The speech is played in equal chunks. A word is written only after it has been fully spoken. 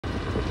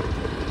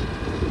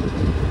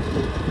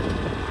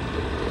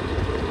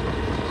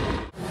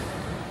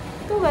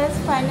guys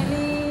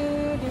finally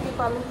duty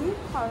পালোহি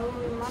আৰু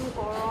ইমান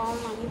গৰম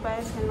আহি পাই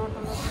ফেনৰ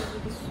তলত বহি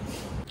দিছোঁ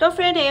তো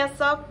ফ্ৰেণ্ড এয়া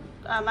চাওক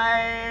আমাৰ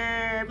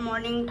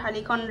মৰ্নিং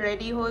থালিখন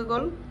ৰেডি হৈ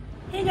গ'ল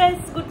hey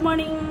guys good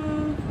morning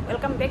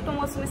welcome back to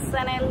Mousumi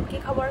channel কি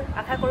খবৰ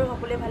আশা কৰোঁ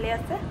সকলোৱে ভালে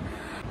আছে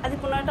আজি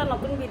পুনৰ এটা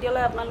নতুন ভিডিঅ'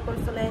 লৈ আপোনালোকৰ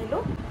ওচৰলৈ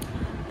আহিলোঁ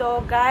তো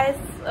গাইজ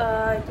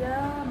এতিয়া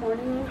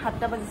মৰ্নিং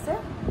 7টা বাজিছে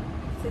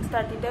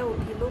 6:30তে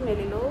উঠিলোঁ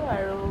মেলিলোঁ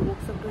আৰু মুখ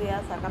চুখ ধুই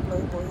চাহকাপ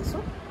লৈ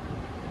বহিছোঁ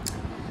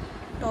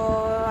তো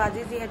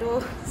আজি যেহেতু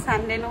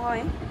সানডে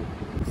নহয়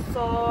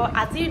সো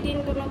আজিৰ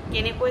দিনটোনো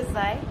কেনেকৈ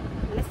যায়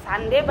মানে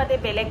সানডে বাদে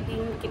বেলেগ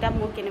দিনকেইটা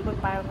মোৰ কেনেকৈ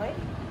পাৰ হয়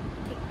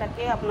ঠিক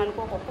তাকে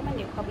আপোনালোকক অকণমান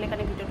দেখুৱাবলৈ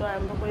কাৰণে ভিডিঅ'টো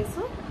আৰম্ভ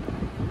কৰিছোঁ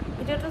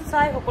ভিডিঅ'টো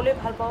চাই সকলোৱে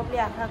ভাল পাব বুলি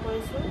আশা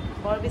কৰিছোঁ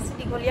বৰ বেছি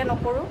দীঘলীয়া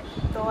নকৰোঁ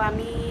তো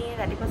আমি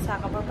ৰাতিপুৱা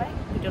চাহকাপৰ পৰাই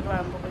ভিডিঅ'টো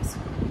আৰম্ভ কৰিছোঁ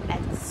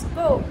লেটছ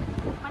গো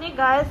মানে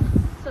গাইজ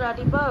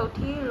ৰাতিপুৱা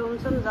উঠি ৰুম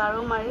চুম ঝাৰু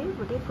মাৰি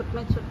গোটেই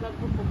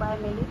ফুটমেটবোৰ কোবাই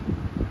মেলি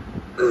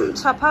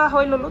চাফা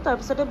হৈ ল'লোঁ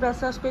তাৰপিছতে ব্ৰাছ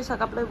চাছ কৰি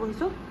চাহকাপ লৈ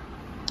বহিছোঁ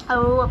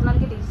আৰু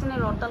আপোনালোকে দেখিছেনে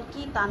ৰ'দডাল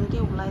কি টানকৈ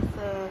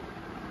ওলাইছে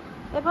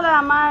এইফালে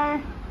আমাৰ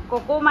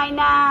ককৌ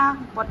মাইনা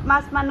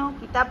বদমাছ মানুহ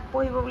কিতাপ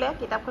পঢ়িব বোলে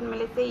কিতাপখন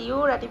মেলিছে ইও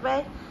ৰাতিপুৱাই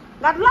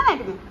গা ধুলা নাই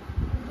তুমি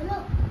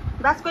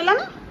ব্ৰাছ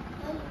কৰিলানে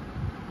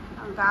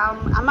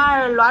আমাৰ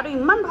ল'ৰাটো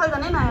ইমান ভাল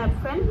জানে নাই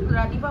ফ্ৰেণ্ড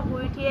ৰাতিপুৱা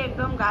শুই উঠিয়ে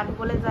একদম গা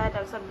ধুবলৈ যায়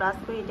তাৰপিছত ব্ৰাছ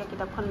কৰি এতিয়া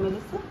কিতাপখন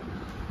মেলিছে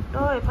তো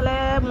এইফালে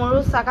মোৰো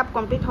চাহকাপ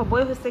কমপ্লিট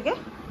হ'বই হৈছেগৈ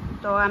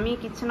তো আমি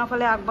কিটচেনৰ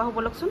ফালে আগবাঢ়ো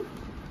বলকচোন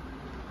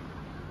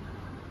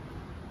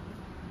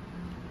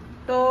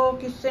তো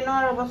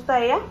কিটচেনৰ অৱস্থা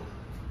এয়া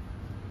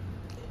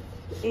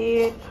এই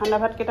ঠাণ্ডা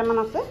ভাত কেইটামান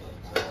আছে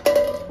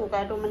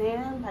কুকাৰটো মানে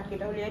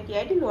ভাতকেইটা উলিয়াই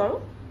তিয়াই দিলোঁ আৰু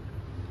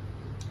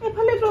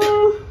এইফালেতো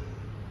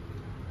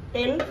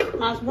তেল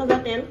মাছ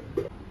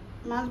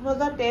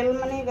ভজা তেল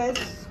মানে গাইজ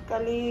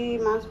কালি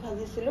মাছ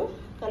ভাজিছিলোঁ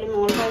কালি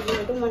মঙলবাৰ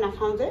যিহেতু মই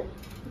নাখাওঁ যে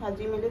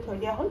ভাজি মেলি থৈ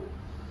দিয়া হ'ল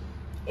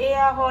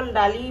এয়া হ'ল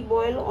দালি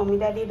বইল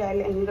অমিতা দি দাইল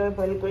এনেদৰে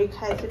বইল কৰি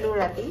খাইছিলোঁ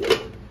ৰাতি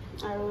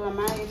আৰু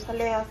আমাৰ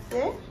এইফালে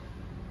আছে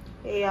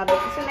এয়া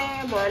দেখিছেনে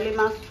বৰালি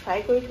মাছ ফ্ৰাই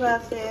কৰি থোৱা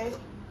আছে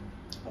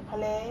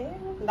এফালে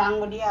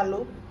দাংবডি আলু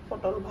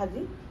পটল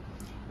ভাজি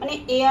মানে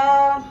এয়া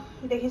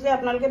দেখিছে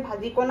আপোনালোকে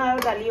ভাজিকণ আৰু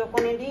দালি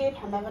অকণেদি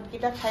ঠাণ্ডা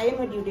ভাতকেইটা খায়েই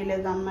মই ডিউটিলৈ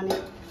যাম মানে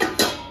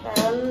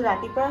কাৰণ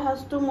ৰাতিপুৱাৰ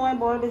সাজটো মই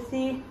বৰ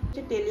বেছি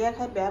তেলীয়া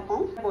খাই বেয়া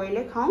পাওঁ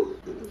বইলে খাওঁ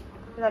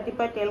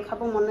ৰাতিপুৱাই তেল খাব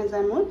মন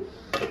নাযায় মোৰ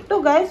তো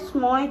গাইজ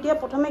মই এতিয়া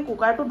প্ৰথমে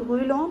কুকাৰটো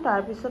ধুই লওঁ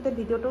তাৰপিছতে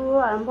ভিডিঅ'টো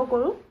আৰম্ভ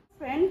কৰোঁ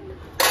ফ্ৰেণ্ড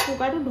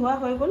কুকাৰটো ধোৱা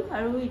হৈ গ'ল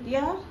আৰু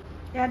এতিয়া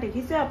এয়া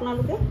দেখিছে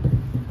আপোনালোকে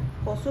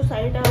কচু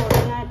 4টা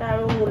ঔটেঙা এটা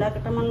আৰু মূলা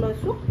কেইটামান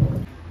লৈছোঁ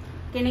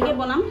কেনেকৈ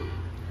বনাম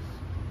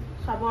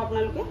চাব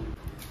আপোনালোকে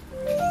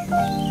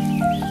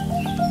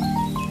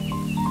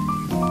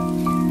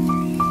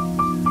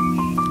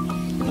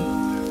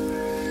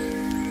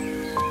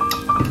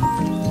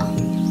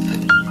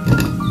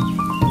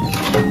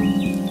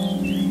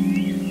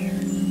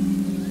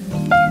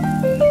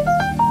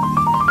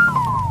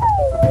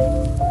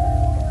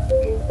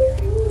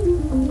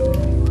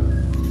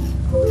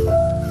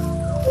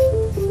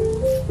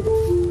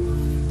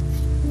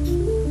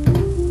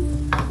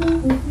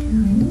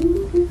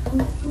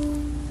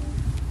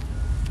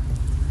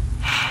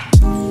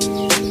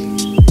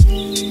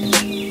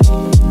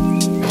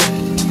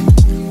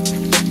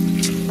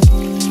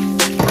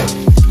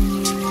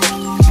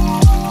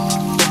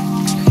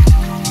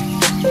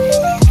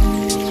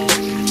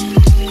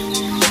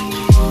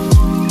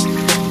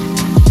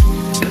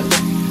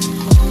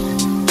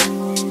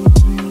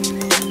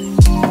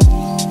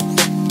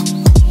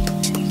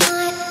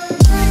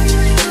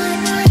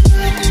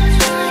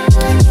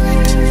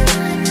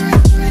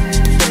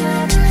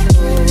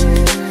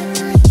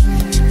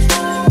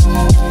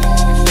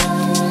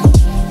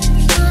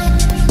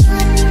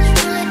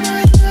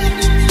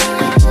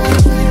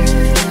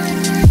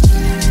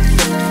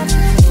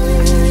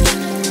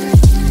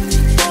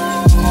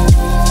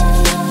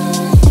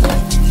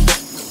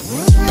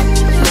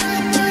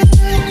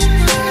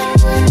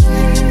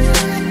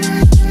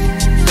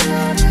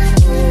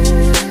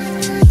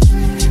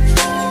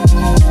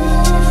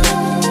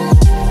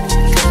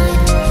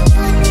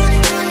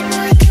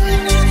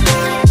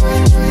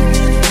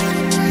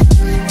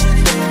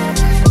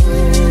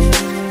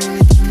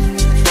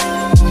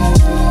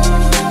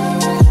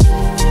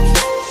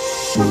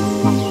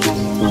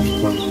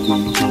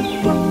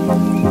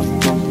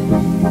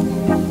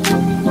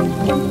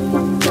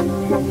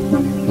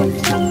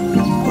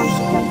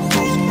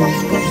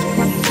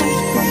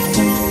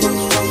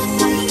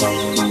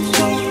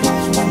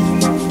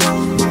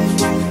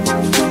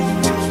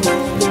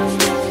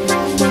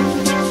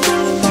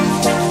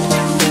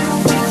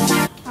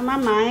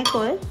মায়ে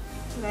কয়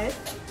গাইজ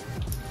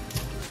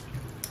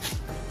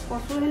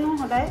কচু হেনো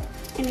সদায়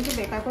এনেকৈ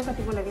বেকাকৈ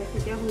কাটিব লাগে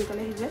তেতিয়া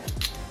সোনকালে সিজে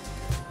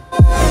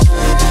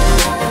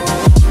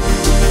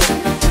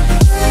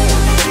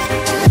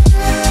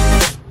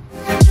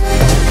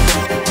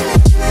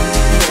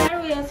আৰু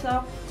এয়া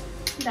চাওক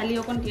দালি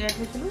অকণ তিয়াই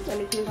থৈছিলোঁ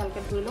দালিখিনি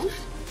ভালকৈ ধুই লওঁ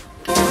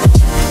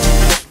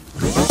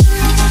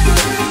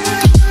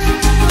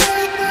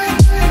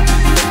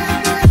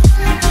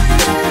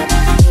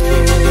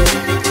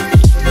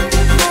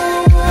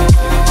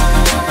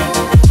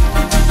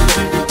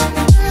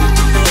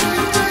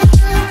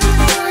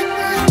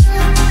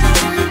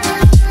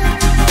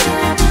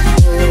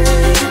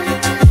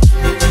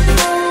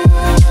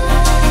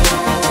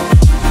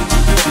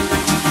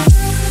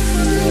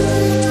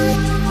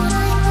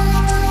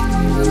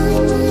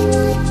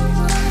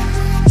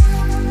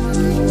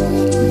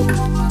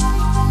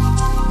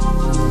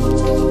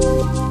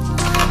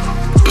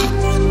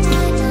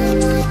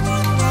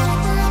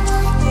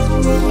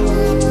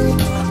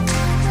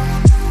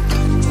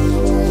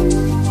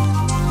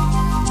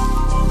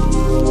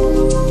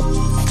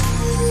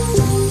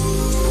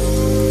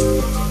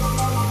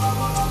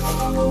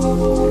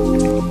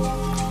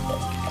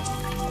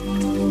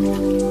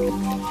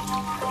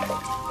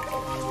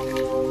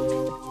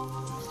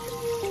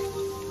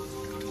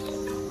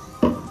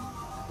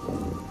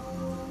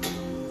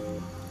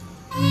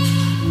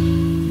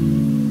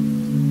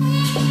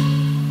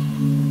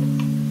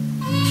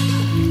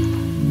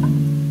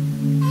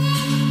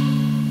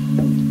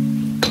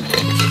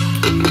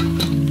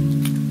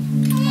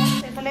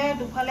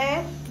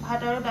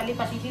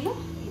পাতি দিলোঁ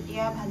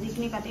এতিয়া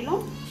ভাজিখিনি কাটি লওঁ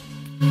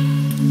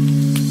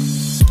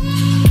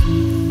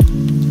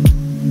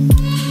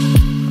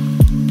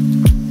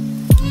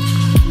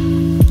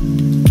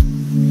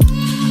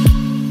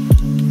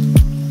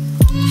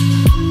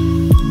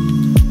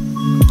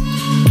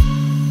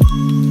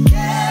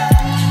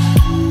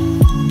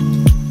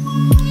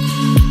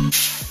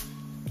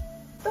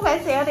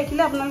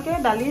দেখিলে আপোনালোকে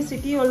দালিৰ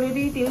চিটি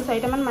অলৰেডি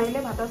 3-4টা মান মাৰিলে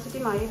ভাতৰ চিটি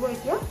মাৰিব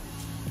এতিয়া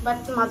বাট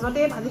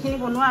মাজতে ভাজিখিনি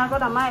বনোৱাৰ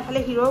আগত আমাৰ এফালে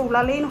হিৰো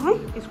ওলালেই নহয়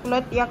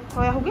স্কুলত ইয়াক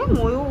থৈ আহোগৈ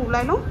ময়ো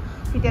ওলাই লওঁ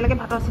তেতিয়ালৈকে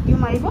ভাতৰ চিটিও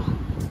মাৰিব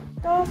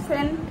তো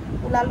ফ্ৰেণ্ড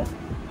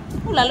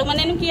ওলালোঁ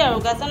মানেনো কি আৰু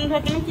গা চা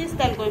নোধোৱাকৈ কি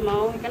ষ্টাইল কৰিম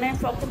আৰু সেইকাৰণে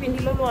ফ্ৰকটো পিন্ধি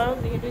ল'লোঁ আৰু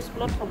যিহেতু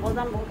স্কুলত থ'ব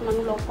যাম বহুত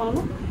মানুহ লগ পাওঁ ন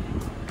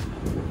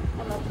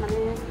অলপ মানে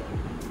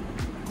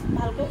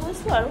ভালকৈ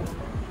কৈছোঁ আৰু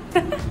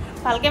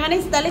ভালকৈ মানে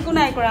ষ্টাইল একো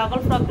নাই কৰা অকল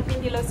ফ্ৰকটো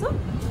পিন্ধি লৈছোঁ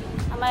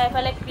আমাৰ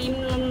এফালে ক্ৰীম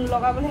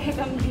লগাবলৈ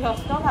একদম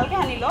ব্যস্ত ভালকৈ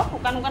আনি লওঁ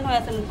শুকান হৈ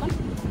আছে মুখখন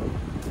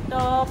তো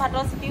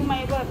ভাতৰ চিটিও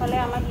মাৰিব এফালে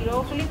আমাৰ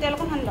হিৰ' চুলি তেল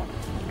অকণ সানি লওক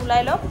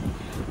ওলাই লওক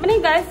মানে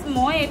গাইজ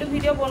মই এইটো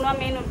ভিডিঅ' বনোৱা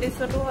মেইন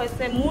উদ্দেশ্যটো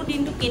হৈছে মোৰ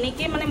দিনটো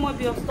কেনেকৈ মানে মই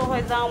ব্যস্ত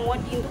হৈ যাওঁ মই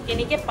দিনটো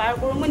কেনেকৈ পাৰ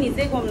কৰোঁ মই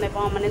নিজে গম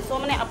নাপাওঁ মানে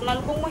চ' মানে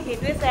আপোনালোকক মই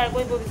সেইটোৱে শ্বেয়াৰ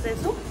কৰিব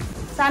বিচাৰিছোঁ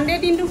ছানডে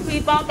দিনটো ফ্ৰী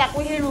পাওঁ তাকো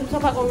সেই ৰুম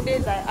চাফা কৰোঁতেই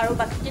যায় আৰু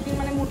বাকীকেইদিন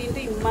মানে মোৰ দিনটো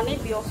ইমানেই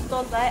ব্যস্ত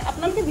যায়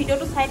আপোনালোকে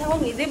ভিডিঅ'টো চাই থাকক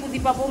নিজে বুজি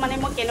পাব মানে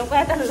মই কেনেকুৱা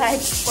এটা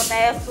লাইফ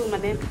কটাই আছোঁ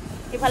মানে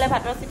ইফালে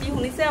ভাতৰ চিটি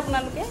শুনিছে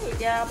আপোনালোকে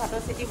এতিয়া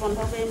ভাতৰ চিটি বন্ধ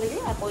কৰি মেলি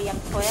আকৌ ইয়াক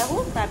থৈ আহোঁ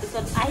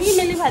তাৰপিছত আহি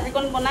মেলি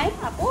ভাজিকণ বনাই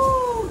আকৌ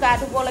গা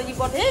ধুব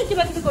লাগিব ধেৰ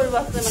কিবা কিবি কৰিব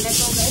আছে মানে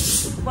তো গাইজ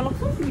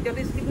বলকচোন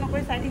ভিডিঅ'টো স্কিপ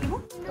নকৰি চাই থাকিব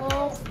তো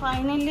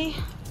ফাইনেলি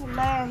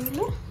ওলাই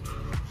আহিলোঁ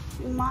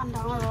ইমান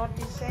ডাঙৰ ৰ'দ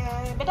দিছে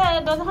বেটা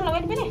দৰ্জাখন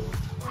লগাই দিবি দেই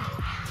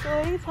তো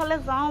এইফালে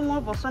যাওঁ মোৰ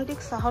বসন্তীক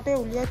চাহতে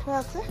উলিয়াই থোৱা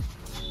আছে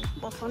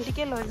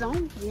বসন্তীকে লৈ যাওঁ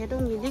যিহেতু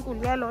মিলিক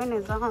উলিয়াই লৈ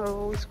নাযাওঁ আৰু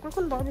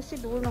স্কুলখন বৰ বেছি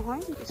দূৰ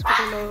নহয়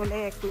স্কুটি লৈ গ'লে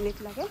 1 মিনিট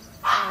লাগে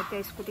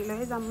এতিয়া স্কুটি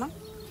লৈহে যাম মই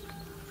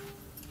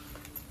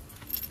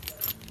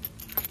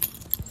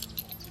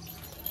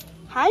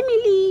হাই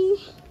মিলি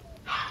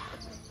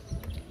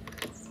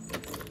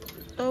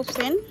তো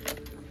ফ্ৰেণ্ড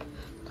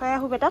থৈ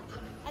আহোঁ বেটাক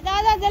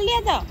আজা জলদি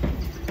আজা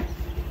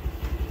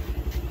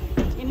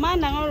ইমান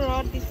ডাঙৰ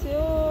ৰ'দ দিছে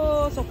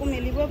অ' চকু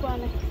মেলিবই পৰা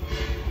নাই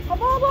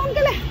হ'ব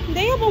সোনকালে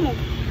দেৰি হ'ব মোক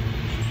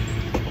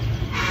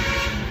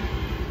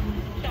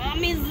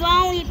আমি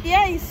যাওঁ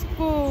এতিয়া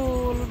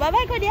স্কুল বাই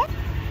বাই কৈ দিয়া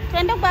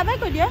ফ্ৰেণ্ডক বাই বাই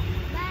কৈ দিয়া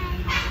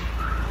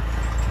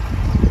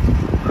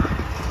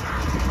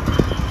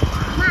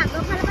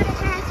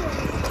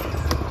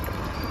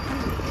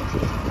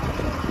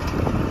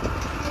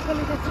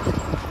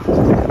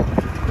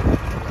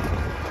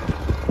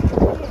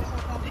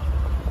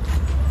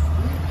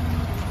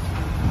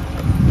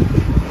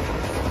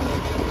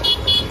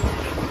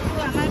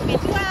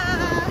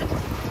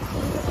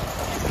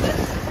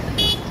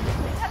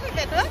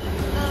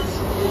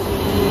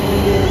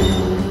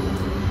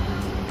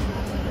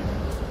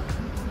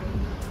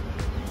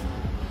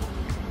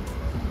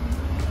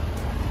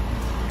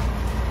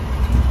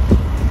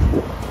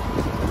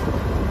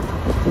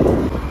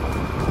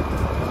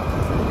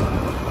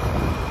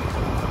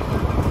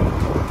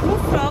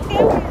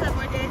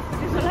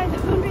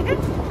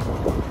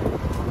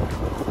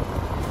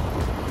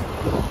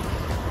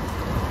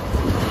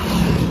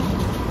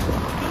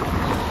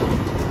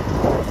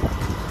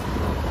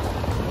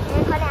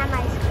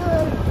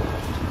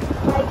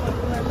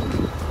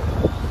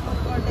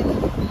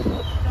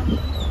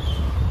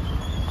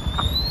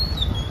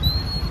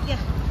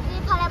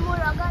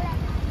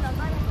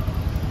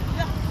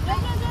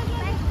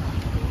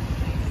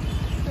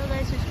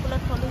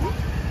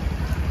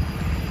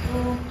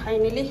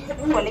ফাইনেলি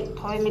পোৱালিক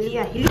থৈ মেলি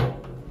আহিলোঁ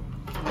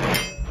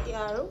এতিয়া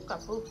আৰু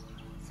কাপোৰ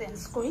চেঞ্জ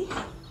কৰি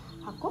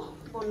আকৌ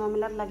বনোৱা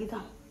মেলাত লাগি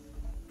যাওঁ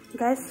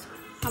গাইজ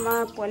আমাৰ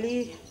পোৱালি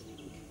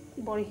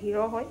বৰ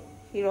হিৰ' হয়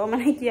হিৰ'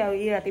 মানে কি আৰু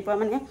ই ৰাতিপুৱা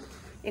মানে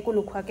একো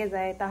নোখোৱাকৈ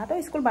যায় তাহাঁতৰ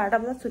স্কুল 12টা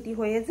বজাত ছুটি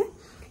হয়ে যে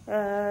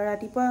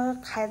ৰাতিপুৱা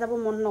খাই যাব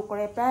মন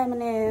নকৰে প্ৰায়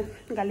মানে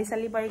গালি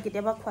চালি পাৰি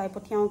কেতিয়াবা খুৱাই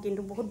পঠিয়াওঁ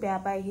কিন্তু বহুত বেয়া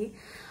পায় সি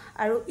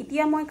আৰু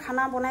এতিয়া মই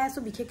খানা বনাই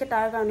আছোঁ বিশেষকৈ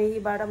তাৰ কাৰণে সি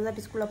 12টা বজাত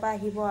স্কুলৰ পৰা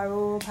আহিব আৰু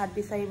ভাত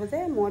বিচাৰিব যে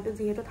মইতো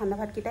যিহেতু ঠাণ্ডা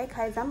ভাতকেইটাই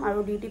খাই যাম আৰু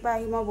ডিউটিৰ পৰা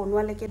আহি মই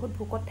বনোৱালৈকে বহুত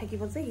ভোকত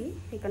থাকিব যে সি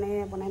সেইকাৰণে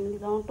বনাই মেলি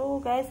যাওঁ তো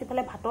গাইজ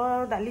ইফালে ভাতৰ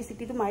আৰু দালি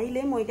চিটিটো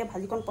মাৰিলেই মই এতিয়া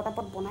ভাজিকণ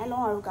পটাপট বনাই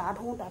লওঁ আৰু গা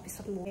ধুওঁ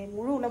তাৰপিছত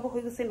মোৰো ওলাব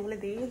হৈ গৈছে নহ'লে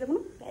দেৰি হৈ যাব ন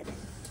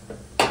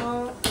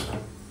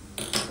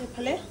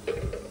এইফালে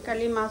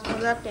কালি মাছ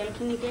ভজা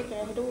তেলখিনিকে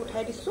কেৰাহীটো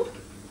উঠাই দিছোঁ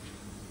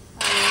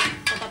আৰু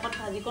পটাপট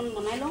ভাজিকণ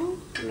বনাই লওঁ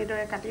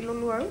এনেদৰে কাটি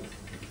ল'লোঁ আৰু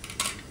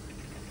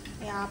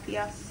এয়া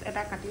পিঁয়াজ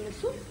এটা কাটি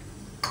লৈছোঁ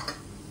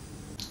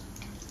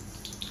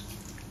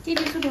কি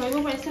দিছোঁ ধৰিব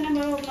পাৰিছেনে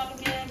বাৰু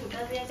আপোনালোকে গোটা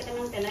জিৰা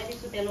কেইটামান পেলাই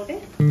দিছোঁ তেলতে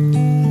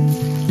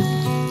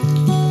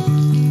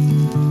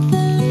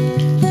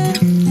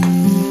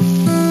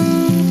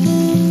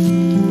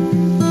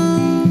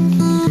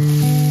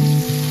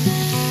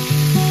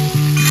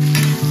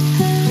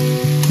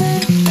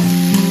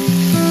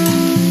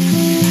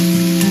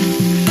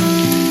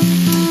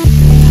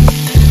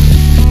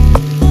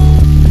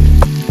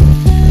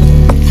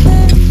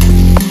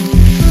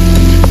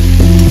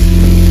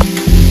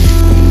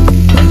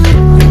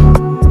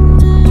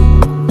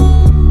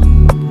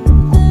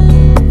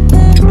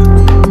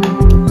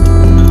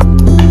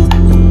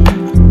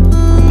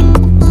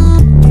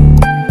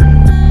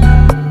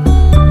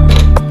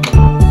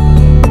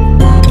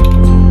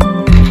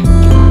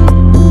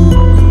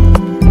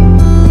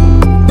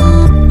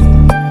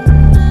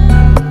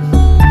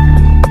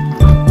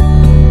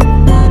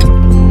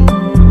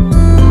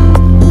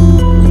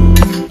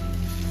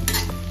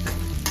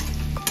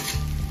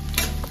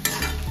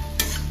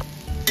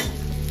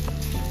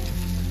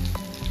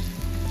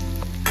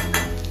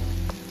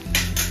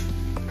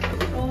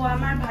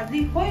আমাৰ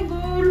ভাজি হৈ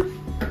গ'ল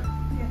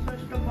গেছৰ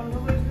ষ্টভ বন্ধ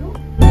কৰিছো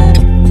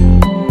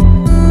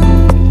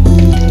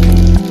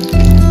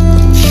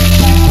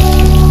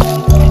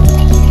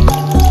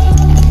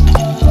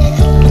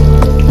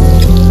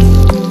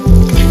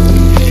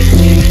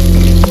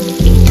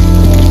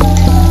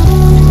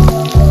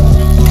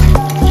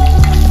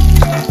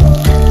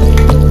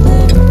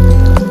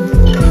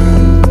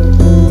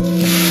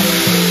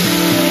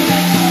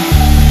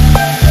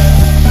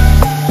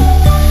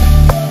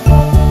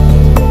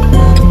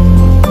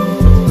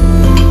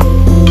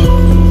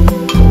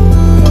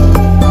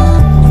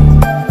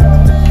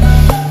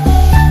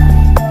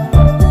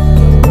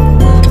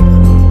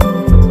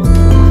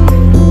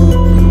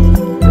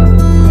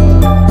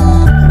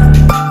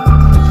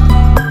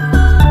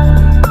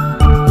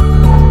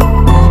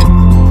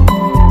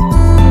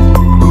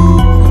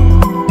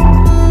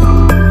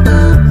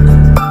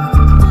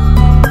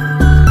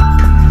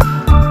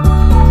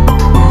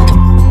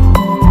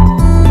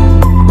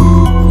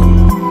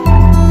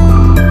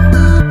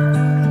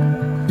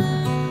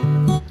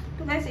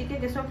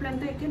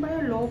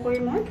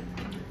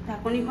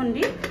ঢাকনিখন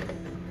দি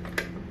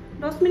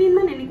 10 মিনিট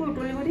মান এনেকৈ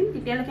উতলিব দিম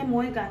তেতিয়ালৈকে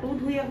মই গাটো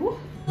ধুই আহো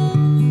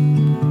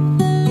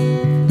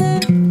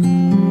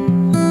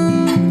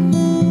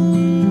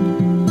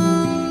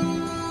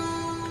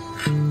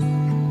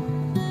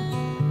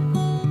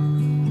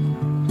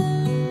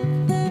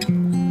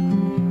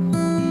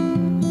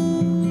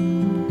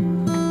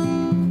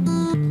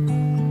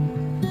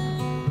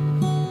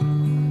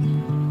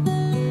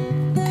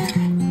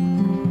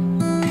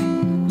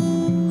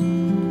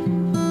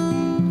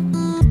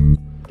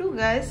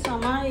guys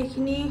আমাৰ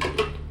এইখিনি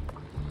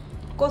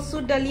কচু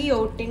ডালি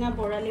ঔটেঙা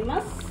বৰালি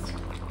মাছ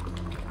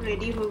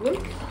ৰেডি হৈ গ'ল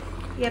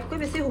ইয়াতকৈ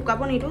বেছি শুকাব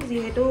নিদো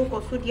যিহেতু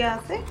কচু দিয়া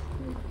আছে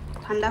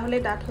ঠাণ্ডা হলে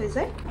ডাঠ হৈ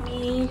যায় আমি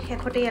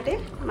শেষতে ইয়াতে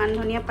মান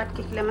ধনিয়া পাত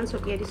কেইখিলামান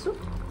ছটিয়াই দিছো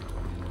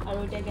আৰু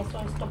এতিয়া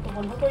গেছৰ ষ্টভটো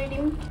বন্ধ কৰি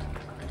দিম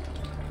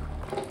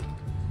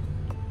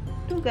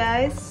তো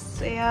গাইস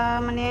এয়া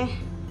মানে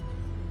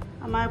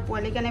আমাৰ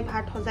পোৱালি কাৰণে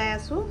ভাত সজাই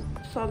আছো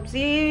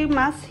সবজি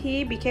মাছ হি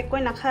বিশেষকৈ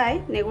নাখায়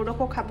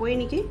নেগুৰডখো খাবই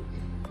নেকি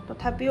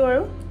তথাপিও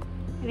আৰু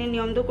এনে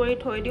নিয়মটো কৰি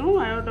থৈ দিও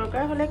আৰু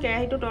দৰকাৰ হলে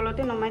কেৰাহীটো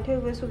তলতে নমাই থৈ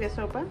গৈছো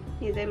গেছৰ পৰা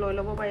নিজে লৈ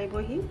ল'ব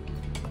পাৰিবহি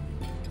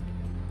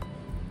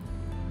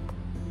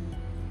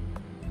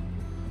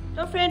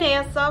তো ফ্ৰেন্ড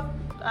এয়া সব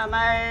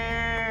আমাৰ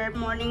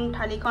মৰ্নিং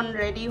থালিখন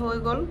ৰেডি হৈ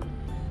গ'ল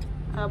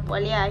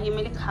পোৱালি আহি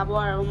মেলি খাব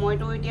আৰু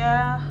মইতো এতিয়া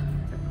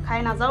খাই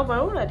নাযাও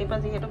বাৰু ৰাতিপুৱা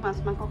যিহেতু মাছ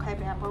মাংস খাই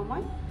বেয়া পাওঁ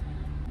মই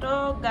তো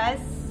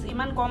গাইস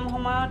ইমান কম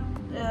সময়ত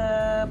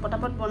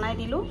পটাপট বনাই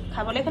দিলো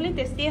খাবলৈ খালি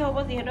টেষ্টি হ'ব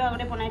যেহেতু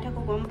আগতে বনাই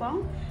থাকো গম পাওঁ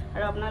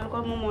আৰু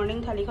আপোনালোকৰ মোৰ মৰ্নিং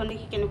থালিখন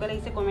দেখি কেনেকুৱা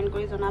লাগিছে কমেন্ট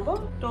কৰি জনাব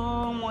তো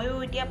ময়ো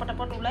এতিয়া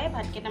পটাপট ওলাই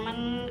ভাত কেইটামান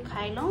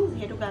খাই লওঁ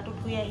যেহেতু গাটো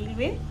ধুই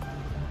আহিলৱে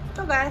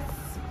তো গাইস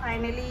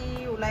ফাইনেলি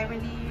ওলাই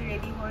মেলি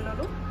ৰেডি হৈ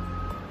ললো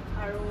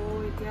আৰু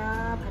এতিয়া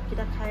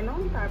ভাতকেইটা খাই লওঁ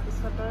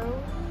তাৰপিছত আৰু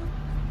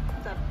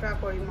যাত্ৰা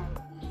কৰিম আৰু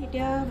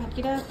এতিয়া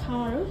ভাতকেইটা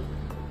খাওঁ আৰু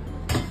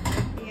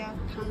এয়া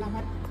ঠাণ্ডা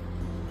ভাত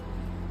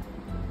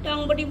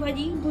টাংবটি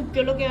ভাজি ভোট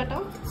জলকীয়া এটা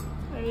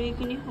আৰু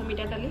এইখিনি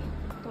অমিতা দালি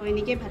তো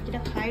এনেকৈ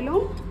ভাতকেইটা খাই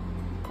লওঁ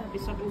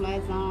তাৰপিছত ওলাই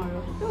যাওঁ আৰু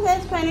তো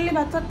গাইস ফাইনেলি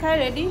ভাত চাত খাই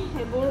ৰেডি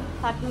এইবোৰ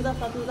হাত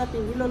মোজা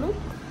পিন্ধি ল'লোঁ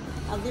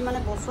আজি মানে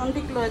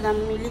বসন্তিক লৈ যাম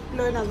মিলিক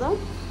লৈ নাযাওঁ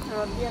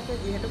ৰ'দ দি আছে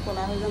যিহেতু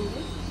ক'লা হৈ যাম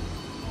বুলি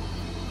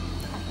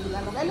হাত মোজা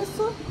লগাই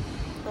লৈছোঁ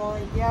তো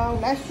এতিয়া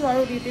ওলাইছোঁ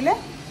আৰু ডিউটিলৈ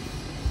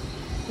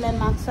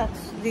মাস্ক চাস্ক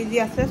যি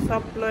আছে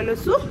চব লৈ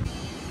লৈছোঁ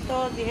তো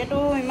যিহেতু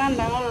ইমান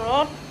ডাঙৰ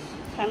ৰ'দ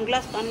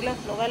সানগ্লাছ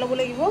লগাই ল'ব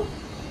লাগিব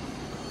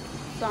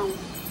চাওঁ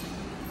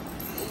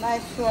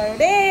ওলাইছোঁ আৰু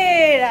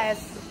দেই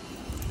ৰাইজ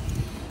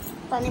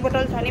পানী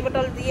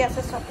বটল যি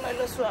আছে চব লৈ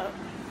লৈছোঁ আৰু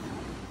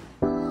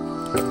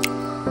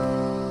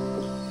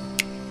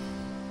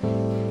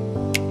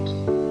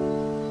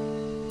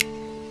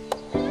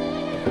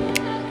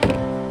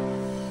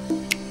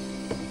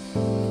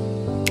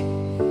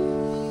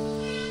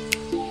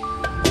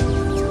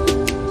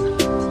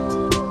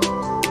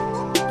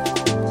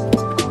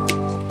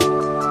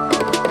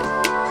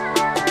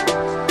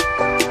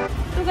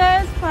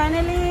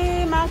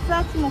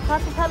মুখা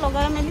চুখা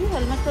লগাই মেলি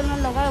হেলমেট চেলমেট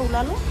লগাই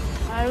ওলালোঁ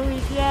আৰু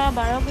এতিয়া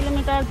 12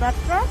 কিলোমিটাৰ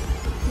যাত্ৰা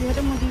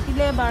যিহেতু মোৰ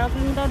ডিউটিলৈ 12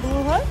 কিলোমিটাৰ দূৰ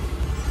হয়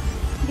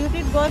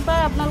ডিউটিত গৈ পাই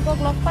আপোনালোকক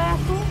লগ পাই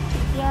আছোঁ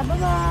এতিয়া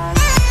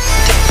বাই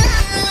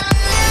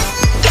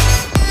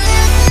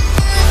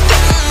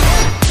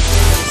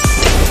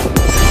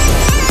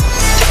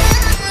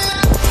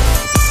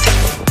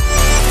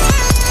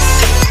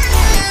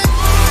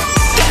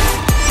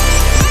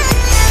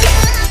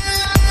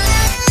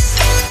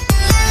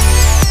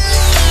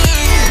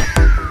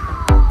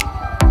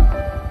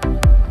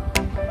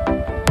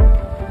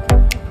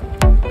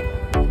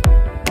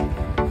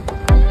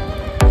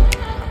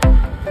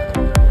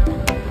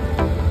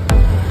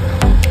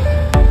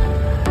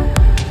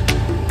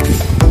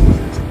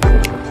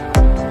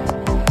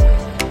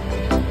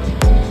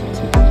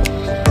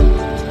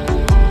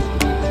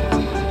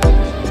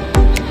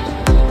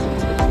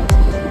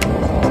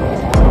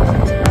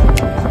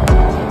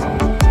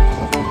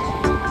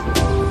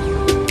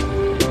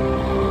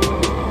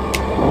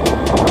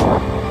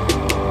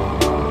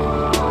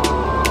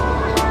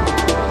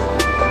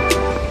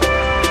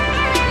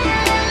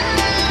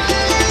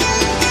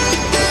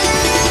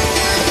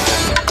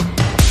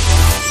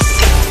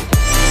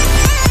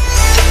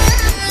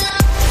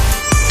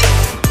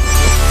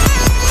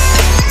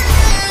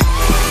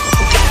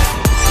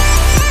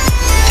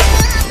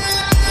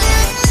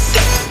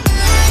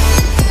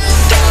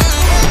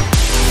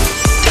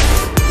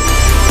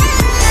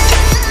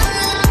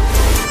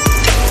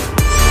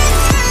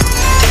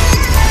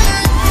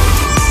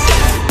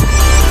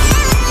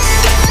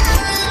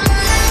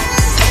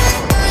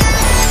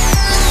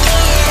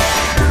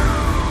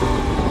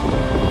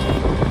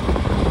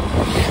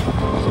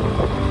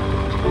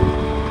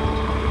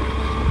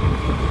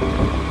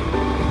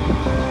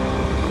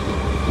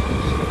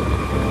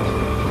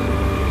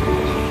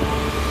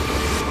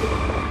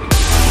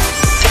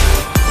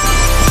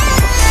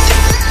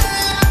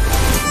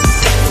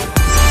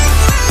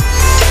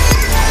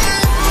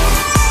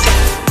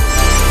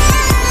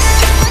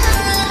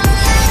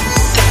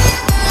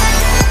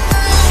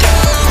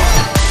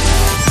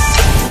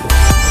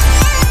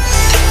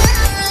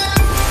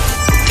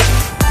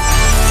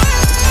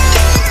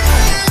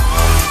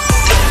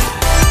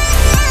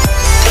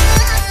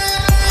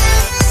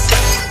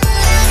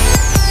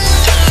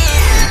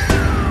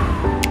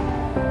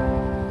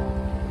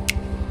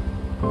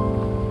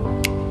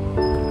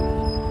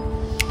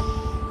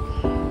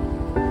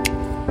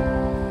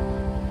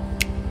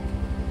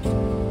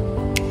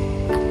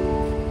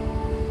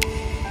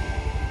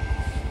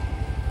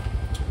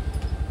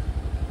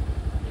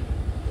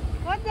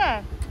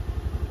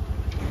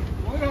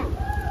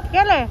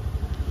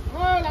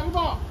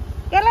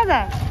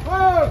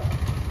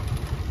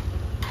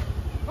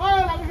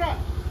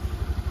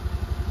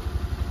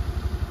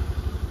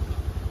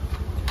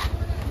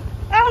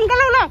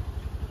সোনকালে ওলাওক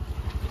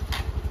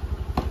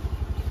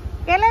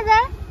কেলে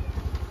যায়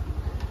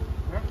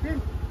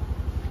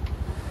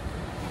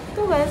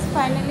তো গাইজ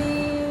ফাইনেলি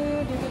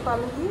ডিউটি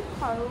পালোহি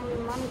আৰু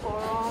ইমান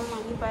গৰম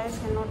আহি পাই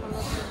ফেনৰ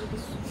তলত বহি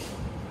দিছোঁ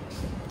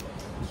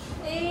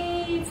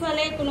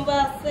এইফালে কোনোবা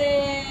আছে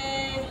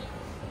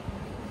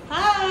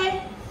হাই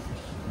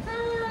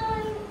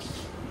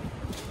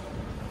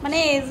মানে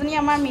এইজনী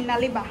আমাৰ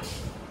মৃণালী বা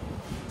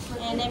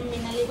এনএম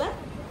মৃণালী বা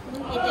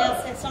এতিয়া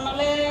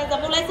ছেছনলৈ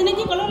যাব ওলাইছে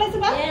নেকি ক'লৈ ওলাইছে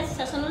বা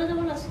ছেছনলৈ যাব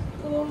ওলাইছে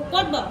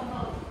ক'ত বা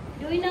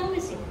দুই নাও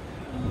বেছি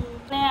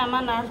মানে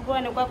আমাৰ নাৰ্ছবোৰ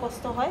এনেকুৱা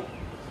কষ্ট হয়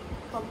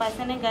গম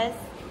পাইছেনে গাইজ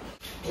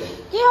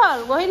কি হ'ল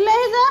বহিলে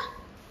আহি যা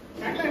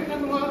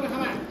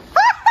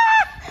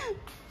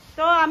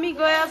তো আমি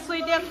গৈ আছোঁ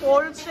এতিয়া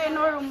কোল্ড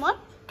চেইনৰ ৰুমত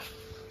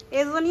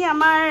এইজনী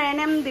আমাৰ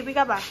এনএম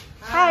দীপিকা বা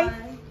হাই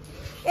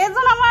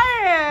এইজন আমাৰ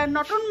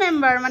নতুন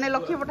মেম্বাৰ মানে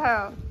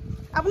লক্ষীপথাৰৰ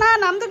আপোনাৰ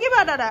নামটো কি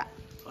বা দাদা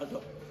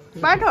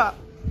পাৰ্থ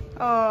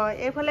অঁ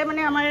এইফালে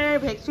মানে আমাৰ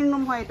ভেকচিন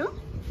ৰুম হয় এইটো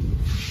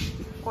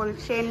কোল্ড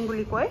চেইন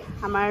বুলি কয়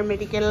আমাৰ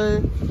মেডিকেল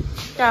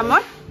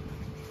টাৰ্মত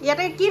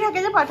ইয়াতে কি থাকে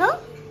যে পাৰ্থ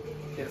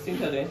ভেকচিন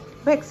থাকে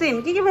ভেকচিন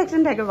কি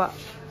ভেকচিন থাকে বা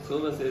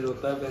সব আছে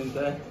ৰোটা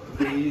পেণ্টা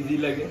ইজি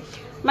লাগে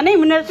মানে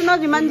ইমিউনেশ্যনৰ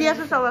যিমান যি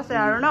আছে চব আছে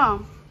আৰু ন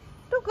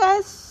তো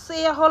গাইজ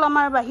এয়া হ'ল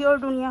আমাৰ বাহিৰৰ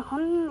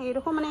দুনিয়াখন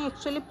এইডোখৰ মানে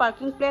একচুৱেলি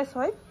পাৰ্কিং প্লেচ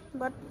হয়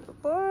বাট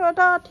বৰ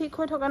এটা ঠিক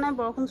হৈ থকা নাই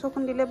বৰষুণ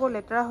চৰষুণ দিলে বৰ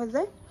লেতেৰা হৈ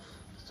যায়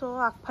চ'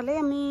 আগফালে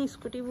আমি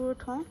স্কুটিবোৰ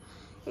থওঁ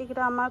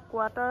এইকেইটা আমাৰ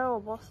কোৱাৰ্টাৰৰ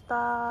অৱস্থা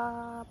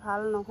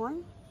ভাল নহয়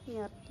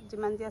ইয়াত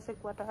যিমান যি আছে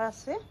কোৱাৰ্টাৰ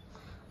আছে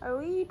আৰু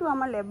এইটো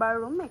আমাৰ labour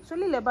room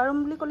actually labour room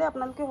বুলি ক'লে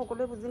আপোনালোকে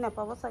সকলোৱে বুজি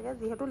নাপাব চাগে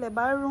যিহেতু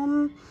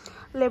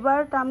লেবাৰ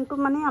টাৰ্মটো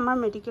মানে আমাৰ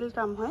মেডিকেল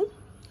টাৰ্ম হয়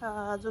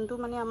যোনটো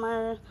মানে আমাৰ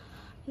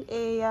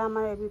এয়া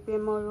আমাৰ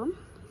ABPMৰ ৰুম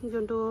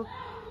যোনটো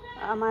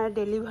আমাৰ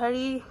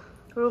ডেলিভাৰী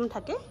ৰুম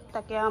থাকে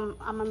তাকে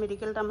আমাৰ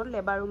মেডিকেল টাৰ্মত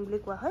লেবাৰ ৰুম বুলি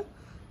কোৱা হয়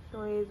তো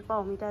এইজোপা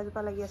অমিতা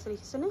এজোপা লাগি আছে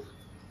দেখিছেনে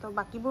তো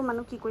বাকীবোৰ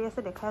মানুহ কি কৰি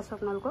আছে দেখাই আছোঁ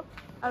আপোনালোকক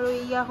আৰু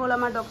এয়া হ'ল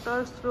আমাৰ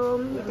ডক্টৰছ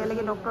ৰুম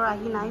এতিয়ালৈকে ডক্টৰ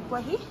আহি নাই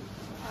পোৱাহি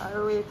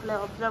আৰু এইফালে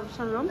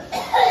অবজাৰ্ভেশ্যন ৰুম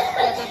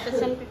ইয়াতে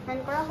পেচেণ্ট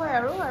ট্ৰিটমেণ্ট কৰা হয়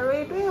আৰু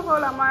এইটোৱেই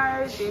হ'ল আমাৰ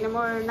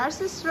ডিএনএমৰ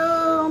নাৰ্ছিছ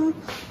ৰুম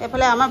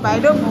এইফালে আমাৰ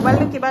বাইদেউ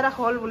মোবাইলটো কিবা এটা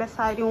হ'ল বোলে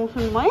চাই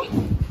দিওঁচোন মই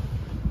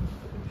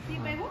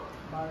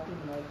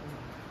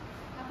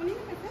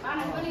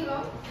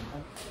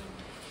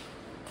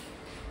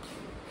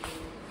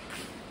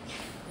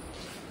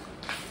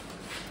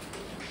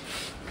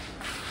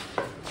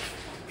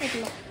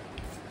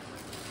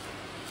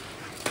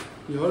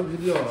কিহৰ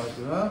ভিডিঅ'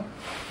 আছে হা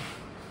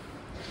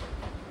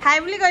হাই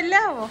বুলি কৈ দিলে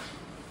হ'ব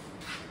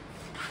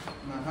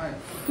নাহাই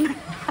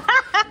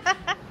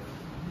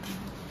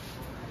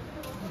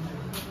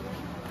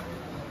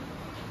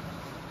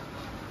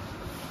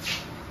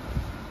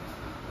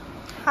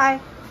হাই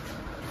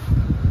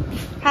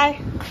হাই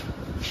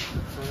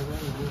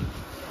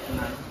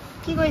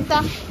কি কৰিছা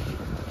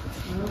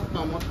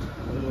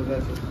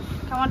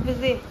কামত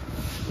বিজি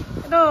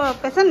এইটো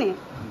পেচেণ্ট নেকি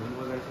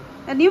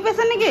নিউ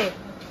পেচেণ্ট নেকি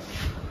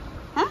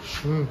হা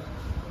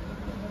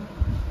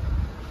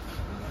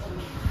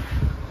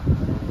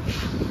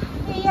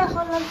এয়া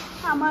হ'ল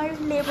আমাৰ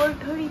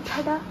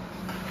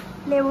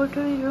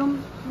লেবৰেটৰী ৰুম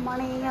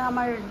মানে এয়া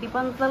আমাৰ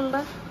দীপাঞ্চল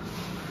দা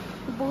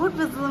বহুত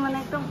বেছি মানে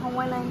একদম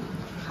সময় নাই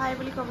খাই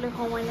বুলি ক'বলৈ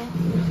সময় নাই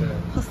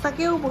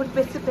সঁচাকৈও বহুত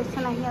বেছি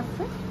পেচেণ্ট আহি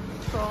আছে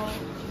ত'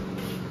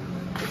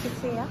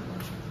 দেখিছে এয়া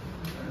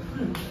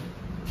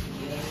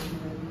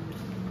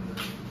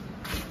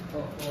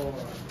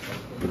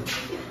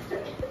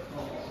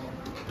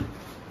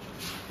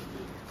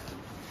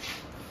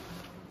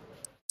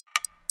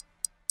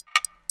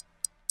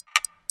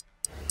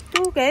তো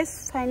গাইজ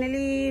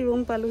ফাইনেলি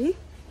ৰুম পালোহি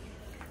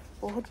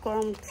বহুত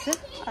গৰম উঠিছে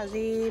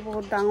আজি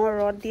বহুত ডাঙৰ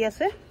ৰদ দি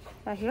আছে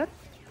বাহিৰত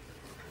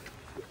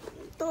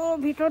তো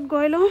ভিতৰত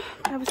গৈ লওঁ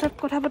তাৰপিছত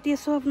কথা পাতি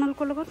আছোঁ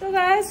আপোনালোকৰ লগত তো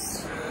গাইজ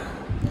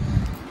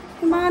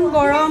ইমান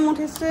গৰম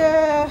উঠিছে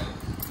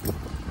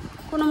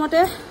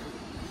কোনোমতে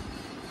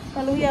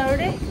পালোহি আৰু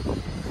দেই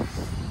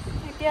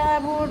এতিয়া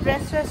এইবোৰ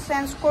ড্ৰেছ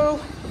চেঞ্জ কৰোঁ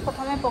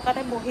প্ৰথমে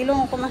পকাতে বহি লওঁ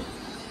অকণমান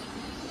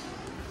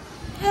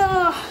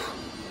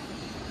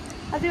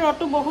আজি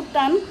ৰদটো বহুত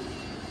টান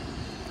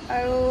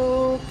আৰু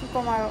কি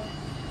ক'ম আৰু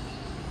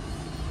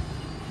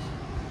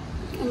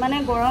ইমানে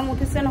গৰম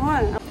উঠিছে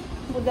নহয়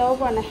বুজাব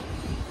পৰা নাই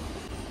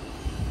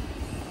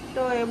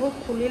তো এইবোৰ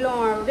খুলি লওঁ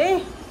আৰু দেই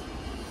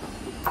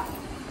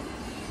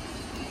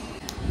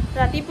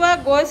ৰাতিপুৱা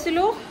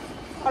গৈছিলোঁ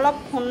অলপ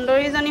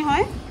সুন্দৰীজনী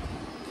হয়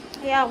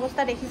এয়া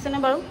অৱস্থা দেখিছেনে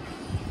বাৰু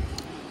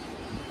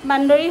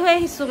বান্দৰী হৈ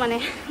আহিছোঁ মানে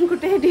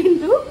গোটেই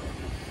দিনটো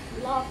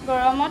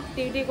গৰমত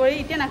ডিউটি কৰি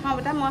এতিয়া নাখাওঁ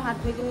বেটা মই হাত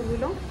ধুই কিনি ধুই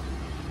লওঁ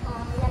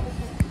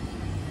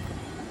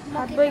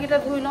হাত ভৰিকেইটা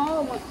ধুই লওঁ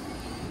মই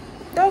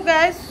তো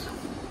গাইজ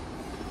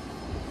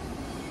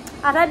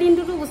আধা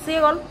দিনটোতো গুচিয়ে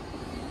গ'ল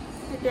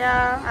এতিয়া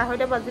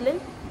 2:30 বাজিলেই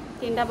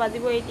 3টা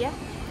বাজিব এতিয়া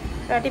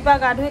ৰাতিপুৱা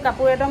গা ধুই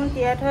কাপোৰ একদম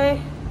তিয়াই থৈ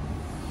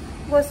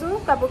গৈছোঁ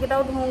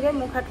কাপোৰকেইটাও ধুওঁগৈ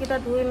মুখ হাতকেইটা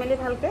ধুই মেলি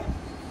ভালকৈ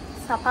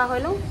চাফা হৈ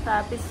লওঁ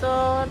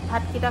তাৰপিছত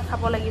ভাতকেইটা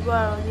খাব লাগিব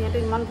আৰু যিহেতু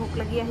ইমান ভোক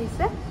লাগি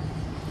আহিছে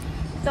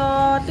তো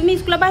তুমি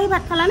স্কুলৰ পৰা আহি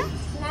ভাত খালানে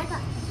নাই খা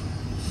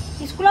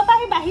স্কুলৰ পৰা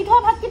আহি বাঢ়ি থোৱা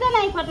ভাতকেইটা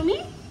নাই খোৱা তুমি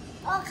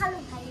খালো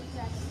ভাই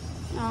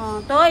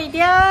তো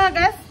এতিয়া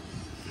গেছ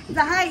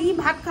যাহা ই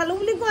ভাত খালোঁ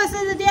বুলি কৈছে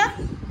যেতিয়া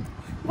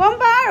গম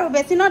পা আৰু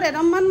বেচিনত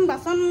এদমমান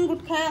বাচন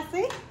গোট খাই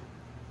আছে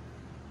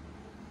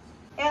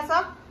এয়া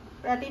চাওক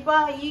ৰাতিপুৱা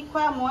ই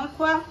খোৱা মই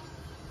খোৱা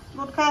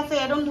গোট খাই আছে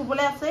এদম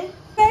ধুবলৈ আছে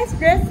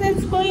ড্ৰেছ চেঞ্জ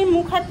কৰি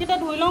মুখ হাতকেইটা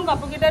ধুই লওঁ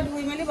কাপোৰকেইটা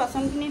ধুই মেলি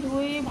বাচনখিনি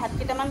ধুই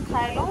ভাতকেইটামান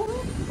খাই লওঁ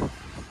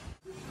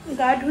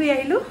গা ধুই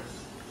আহিলোঁ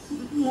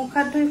মুখ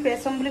হাত ধুই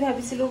ফ্ৰেছ হ'ম বুলি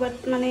ভাবিছিলোঁ বাট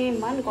মানে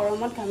ইমান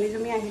গৰমত ঘামি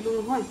জমি আহিলোঁ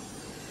নহয়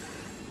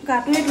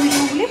গাটোৱে ধুই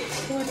লওঁ বুলি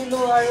ধুই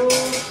দিলোঁ আৰু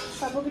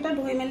কাপোৰকেইটা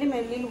ধুই মেলি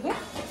মেলিলোগৈ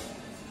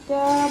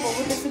এতিয়া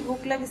বহুত বেছি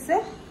ভোক লাগিছে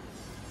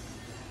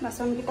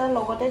বাচনকেইটাৰ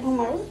লগতে ধুম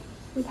আৰু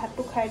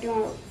ভাতটো খাই দিওঁ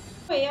আৰু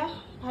এয়া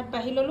ভাত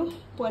বাঢ়ি ল'লোঁ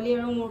পোৱালি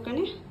আৰু মোৰ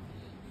কাৰণে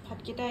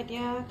ভাতকেইটা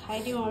এতিয়া খাই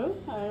দিওঁ আৰু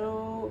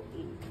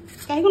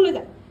কাঁহীখন লৈ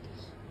যা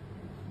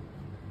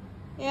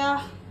এয়া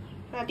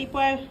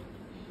ৰাতিপুৱাৰ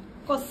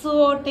কচু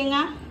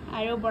টেঙা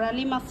আৰু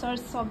বৰালি মাছৰ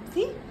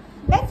চব্জি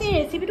গাইছ এই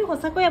ৰেচিপিটো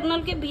সঁচাকৈ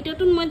আপোনালোকে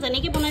ভিডিঅ'টোত মই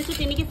যেনেকৈ বনাইছোঁ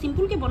তেনেকৈ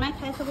চিম্পুলকৈ বনাই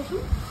খাই চাবচোন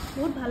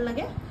বহুত ভাল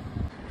লাগে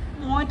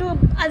মইতো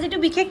আজিতো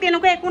বিশেষ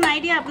তেনেকুৱা একো নাই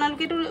দিয়া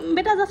আপোনালোকেতো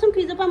বেটা যাচোন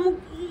ফ্ৰিজৰ পৰা মোক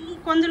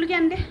কণ জলকীয়া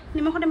আনি দে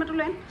নিমখৰ টেমাটো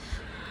লৈ আন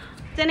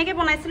যেনেকৈ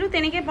বনাইছিলোঁ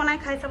তেনেকৈ বনাই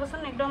খাই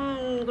চাবচোন একদম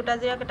গোটা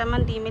জিৰা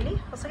কেইটামান দি মেলি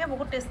সঁচাকৈ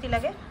বহুত টেষ্টি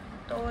লাগে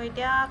তো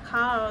এতিয়া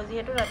খাওঁ আৰু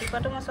যিহেতু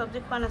ৰাতিপুৱাতো মই চব্জি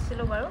খোৱা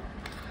নাছিলোঁ বাৰু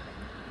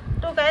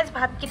তো গাইজ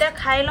ভাতকেইটা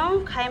খাই লওঁ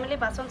খাই মেলি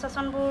বাচন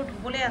চাচনবোৰ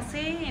ধুবলৈ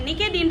আছেই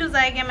এনেকৈ দিনটো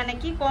যায়গৈ মানে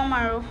কি ক'ম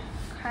আৰু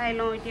খাই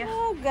লওঁ এতিয়া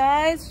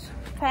গাইজ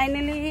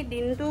ফাইনেলি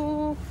দিনটো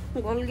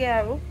গ'লগৈ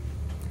আৰু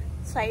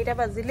 4টা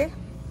বাজিলে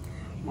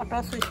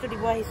মটৰ চুইচটো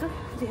দিব আহিছোঁ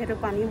যিহেতু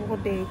পানী বহুত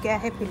দেৰিকৈ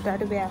আহে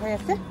ফিল্টাৰটো বেয়া হৈ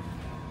আছে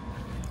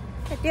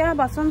এতিয়া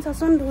বাচন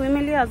চাচন ধুই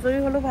মেলি আজৰি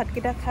হ'লোঁ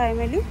ভাতকেইটা খাই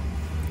মেলি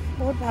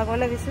বহুত ভাগৰ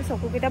লাগিছে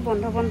চকুকেইটা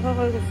বন্ধ বন্ধ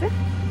হৈ গৈছে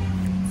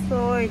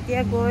চ'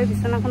 এতিয়া গৈ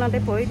বিচনাখনতে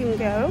পৰি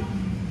দিমগৈ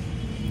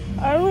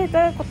আৰু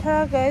এটা কথা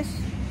গাইজ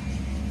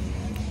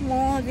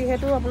মই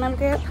যিহেতু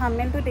আপোনালোকে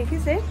থাম্বনেইলটো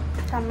দেখিছে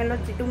থাম্বনেইলত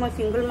যিটো মই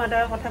ছিংগল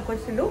মাদাৰৰ কথা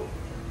কৈছিলোঁ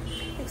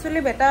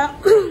একচুৱেলি বেটা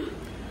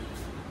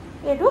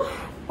এইটো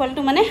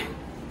পোৱালিটো মানে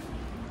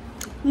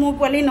মোৰ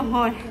পোৱালি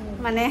নহয়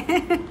মানে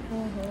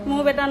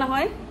মোৰ বেটা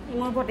নহয়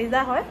মোৰ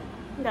ভতিজা হয়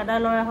দাদাৰ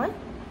ল'ৰা হয়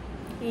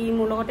ই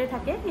মোৰ লগতে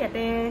থাকে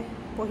ইয়াতে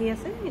পঢ়ি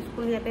আছে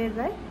স্কুল ইয়াতে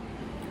যায়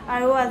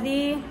আৰু আজি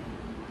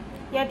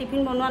ইয়াৰ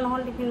টিফিন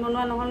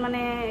বনোৱা নহ'ল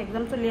মানে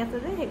এক্সাম চলি আছে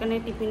যে সেইকাৰণে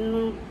টিফিন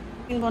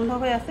বন্ধ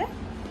হৈ আছে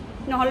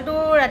নহ'লেতো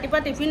ৰাতিপুৱা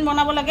টিফিন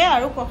বনাব লাগে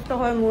আৰু কষ্ট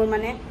হয় মোৰ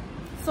মানে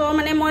চ'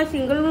 মানে মই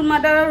ছিংগল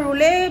মাদাৰৰ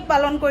ৰুলেই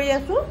পালন কৰি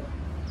আছোঁ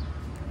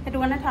সেইটো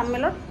কাৰণে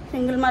থাম্বনেইলত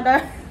ছিংগল মাদাৰ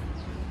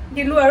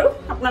দিলোঁ আৰু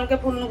আপোনালোকে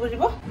ভুল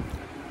নুবুজিব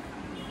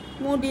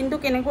মোৰ দিনটো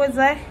কেনেকৈ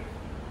যায়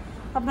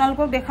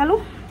আপোনালোকক দেখালোঁ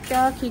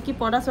এতিয়া খিৰিকী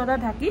পৰ্দা চৰ্দা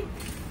ঢাকি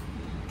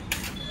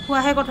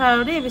খোৱাহে কথা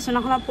আৰু দেই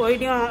বিচনাখনত পৰি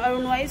দিওঁ আৰু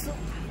নোৱাৰিছোঁ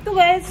তো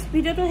গাইজ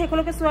ভিডিঅ'টো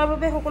সকলোকে চোৱাৰ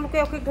বাবে সকলোকে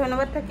অশেষ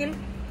ধন্যবাদ থাকিল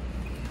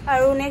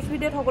আৰু নেক্সট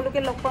ভিডিঅ'ত সকলোকে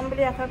লগ পাম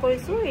বুলি আশা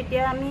কৰিছোঁ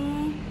এতিয়া আমি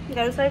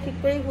গাৰু চাৰি ঠিক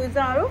কৰি শুই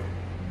যাওঁ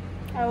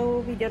আৰু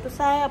ভিডিঅ'টো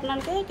চাই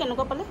আপোনালোকে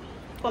কেনেকুৱা পালে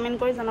কমেণ্ট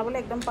কৰি জনাবলৈ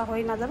একদম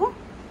পাহৰি নাযাব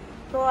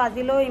তো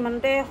আজিলৈ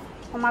ইমানতে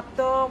সমাপ্ত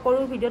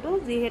কৰোঁ ভিডিঅ'টো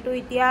যিহেতু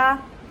এতিয়া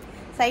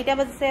 4টা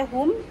বাজিছে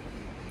শুম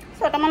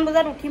 6টামান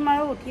বজাত উঠিম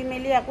আৰু উঠি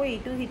মেলি আকৌ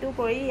ইটো সিটো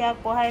কৰি ইয়াক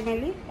পঢ়াই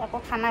মেলি আকৌ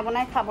খানা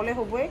বনাই খাবলৈ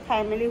হ'বই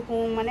খাই মেলি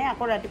শুম মানে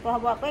আকৌ ৰাতিপুৱা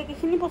হ'ব আকৌ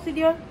একেখিনি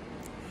প্ৰচিডিঅ'ৰ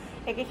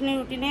একেখিনি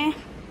ৰুটিনে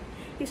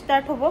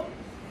ষ্টাৰ্ট হ'ব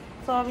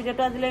চ'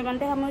 ভিডিঅ'টো আজিলৈ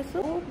ইমানতে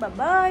সামৰিছোঁ বাই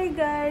বাই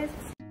গাইজ